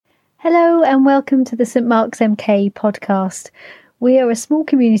Hello and welcome to the St Mark's MK podcast. We are a small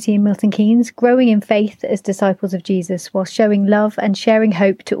community in Milton Keynes, growing in faith as disciples of Jesus while showing love and sharing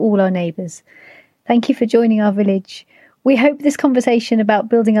hope to all our neighbours. Thank you for joining our village. We hope this conversation about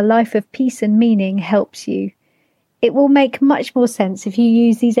building a life of peace and meaning helps you. It will make much more sense if you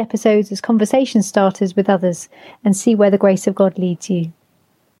use these episodes as conversation starters with others and see where the grace of God leads you.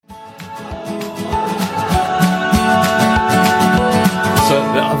 So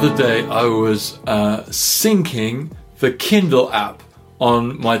the other day I was syncing the Kindle app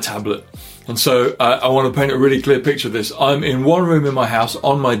on my tablet. And so I want to paint a really clear picture of this. I'm in one room in my house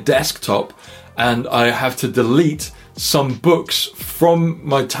on my desktop and I have to delete some books from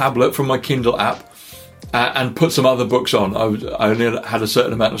my tablet, from my Kindle app, and put some other books on. I only had a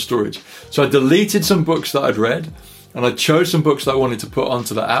certain amount of storage. So I deleted some books that I'd read and I chose some books that I wanted to put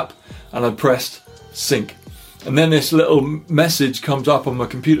onto the app and I pressed sync. And then this little message comes up on my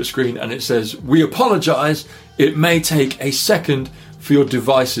computer screen and it says, "We apologise, it may take a second for your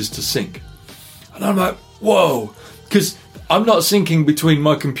devices to sync." And I'm like, whoa, because I'm not syncing between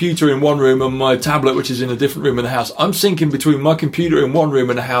my computer in one room and my tablet, which is in a different room in the house. I'm syncing between my computer in one room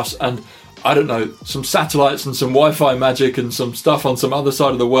in the house and, I don't know, some satellites and some Wi-Fi magic and some stuff on some other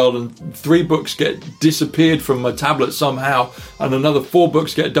side of the world, and 3 books get disappeared from my tablet somehow and another 4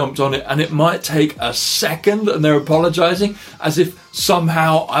 books get dumped on it, and it might take a second and they're apologising as if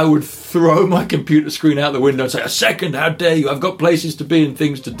somehow I would throw my computer screen out the window and say, "A second, how dare you, I've got places to be and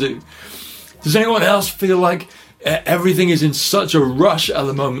things to do." Does anyone else feel like everything is in such a rush at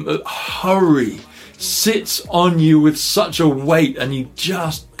the moment that hurry sits on you with such a weight and you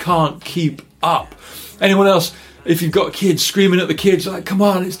just can't keep up? Anyone else, if you've got kids, screaming at the kids like, "Come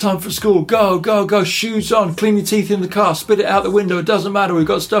on, it's time for school, go, go, go, shoes on, clean your teeth in the car, spit it out the window, it doesn't matter, we've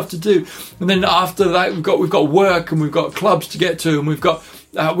got stuff to do." And then after that we've got work and we've got clubs to get to and we've got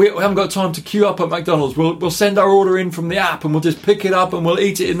we haven't got time to queue up at McDonald's. We'll send our order in from the app and we'll just pick it up and we'll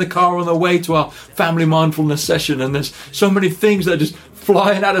eat it in the car on the way to our family mindfulness session. And there's so many things that are just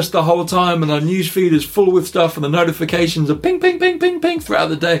flying at us the whole time, and our news feed is full with stuff and the notifications are ping, ping, ping, ping, ping throughout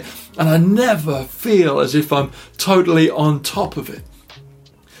the day. And I never feel as if I'm totally on top of it.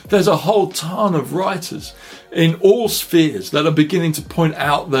 There's a whole ton of writers in all spheres that are beginning to point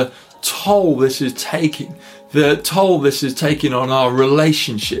out the toll this is taking. The toll this is taking on our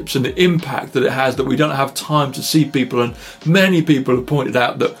relationships and the impact that it has, that we don't have time to see people. And many people have pointed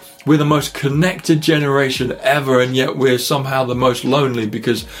out that we're the most connected generation ever, and yet we're somehow the most lonely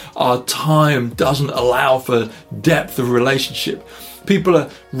because our time doesn't allow for depth of relationship. People are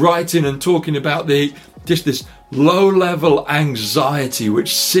writing and talking about this low-level anxiety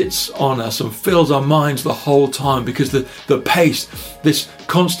which sits on us and fills our minds the whole time because the pace, this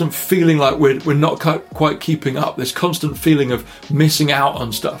constant feeling like we're not quite keeping up, this constant feeling of missing out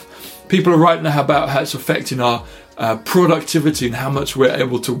on stuff. People are writing about how it's affecting our productivity and how much we're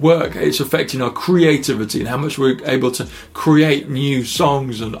able to work. It's affecting our creativity and how much we're able to create new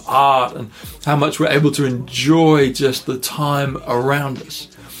songs and art, and how much we're able to enjoy just the time around us.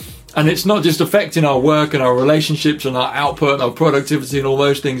 And it's not just affecting our work and our relationships and our output and our productivity and all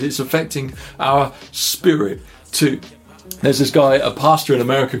those things, it's affecting our spirit too. There's this guy, a pastor in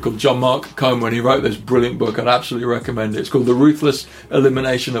America called John Mark Comer, and he wrote this brilliant book. I'd absolutely recommend it. It's called The Ruthless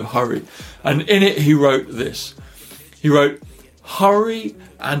Elimination of Hurry. And in it he wrote this. He wrote, "Hurry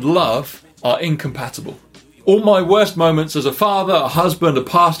and love are incompatible. All my worst moments as a father, a husband, a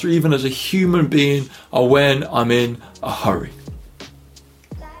pastor, even as a human being, are when I'm in a hurry."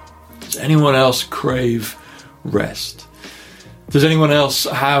 Does anyone else crave rest? Does anyone else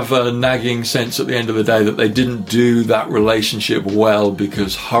have a nagging sense at the end of the day that they didn't do that relationship well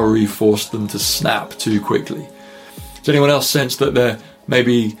because hurry forced them to snap too quickly? Does anyone else sense that they're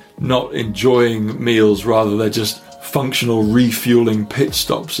maybe not enjoying meals, rather they're just functional refueling pit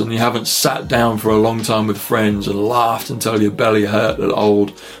stops, and you haven't sat down for a long time with friends and laughed until your belly hurt at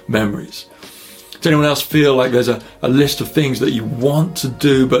old memories? Does anyone else feel like there's a list of things that you want to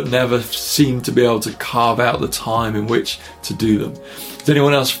do but never seem to be able to carve out the time in which to do them? Does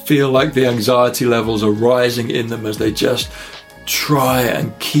anyone else feel like the anxiety levels are rising in them as they just try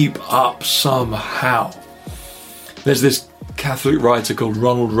and keep up somehow? There's this Catholic writer called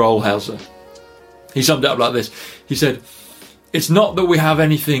Ronald Rolheiser. He summed it up like this. He said, "It's not that we have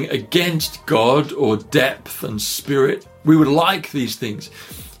anything against God or depth and spirit. We would like these things.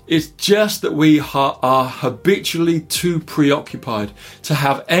 It's just that we are habitually too preoccupied to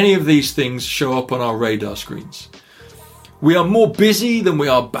have any of these things show up on our radar screens. We are more busy than we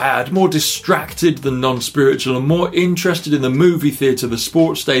are bad, more distracted than non-spiritual, and more interested in the movie theatre, the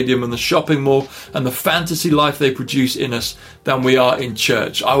sports stadium and the shopping mall and the fantasy life they produce in us than we are in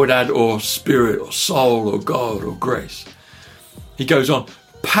church. I would add, or spirit, or soul, or God, or grace. He goes on,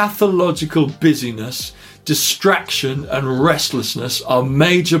 pathological busyness, distraction and restlessness are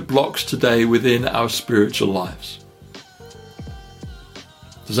major blocks today within our spiritual lives.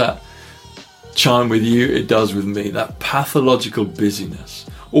 Does that chime with you? It does with me. That pathological busyness,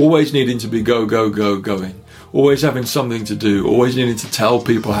 always needing to be going, always having something to do, always needing to tell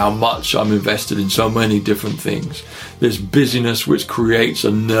people how much I'm invested in so many different things. This busyness which creates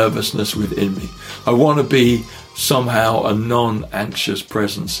a nervousness within me. I want to be somehow a non-anxious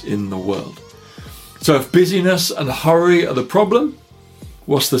presence in the world. So if busyness and hurry are the problem,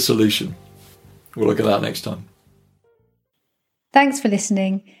 what's the solution? We'll look at that next time. Thanks for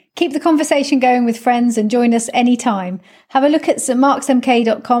listening. Keep the conversation going with friends and join us anytime. Have a look at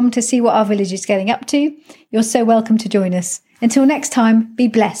stmarksmk.com to see what our village is getting up to. You're so welcome to join us. Until next time, be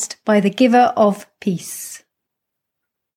blessed by the giver of peace.